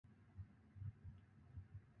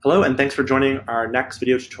Hello, and thanks for joining our next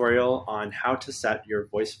video tutorial on how to set your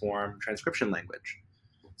Voiceform transcription language.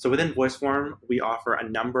 So within Voiceform, we offer a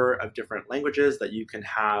number of different languages that you can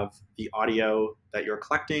have the audio that you're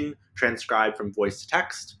collecting transcribed from voice to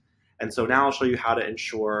text. And so now I'll show you how to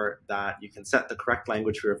ensure that you can set the correct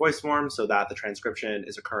language for your Voiceform so that the transcription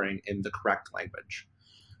is occurring in the correct language.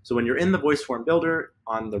 So when you're in the Voiceform builder,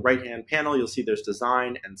 on the right-hand panel, you'll see there's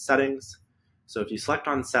design and settings. So if you select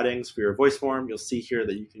on settings for your Voiceform, you'll see here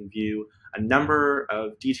that you can view a number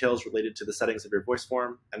of details related to the settings of your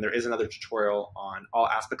Voiceform, and there is another tutorial on all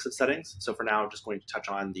aspects of settings. So for now, I'm just going to touch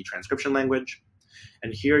on the transcription language.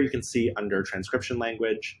 And here you can see under transcription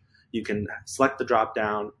language, you can select the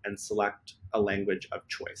drop-down and select a language of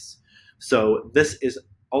choice. So this is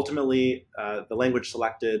ultimately, the language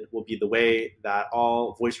selected will be the way that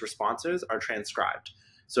all voice responses are transcribed.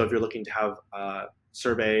 So if you're looking to have a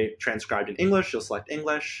survey transcribed in English, you'll select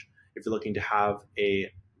English. If you're looking to have a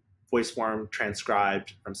Voiceform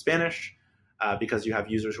transcribed from Spanish, because you have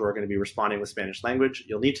users who are going to be responding with Spanish language,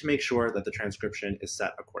 you'll need to make sure that the transcription is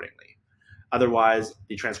set accordingly. Otherwise,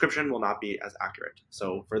 the transcription will not be as accurate.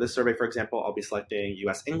 So for this survey, for example, I'll be selecting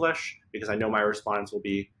US English because I know my respondents will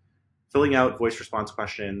be filling out voice response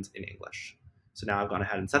questions in English. So now I've gone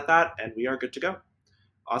ahead and set that, and we are good to go.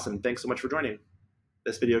 Awesome. Thanks so much for joining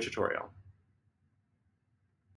this video tutorial.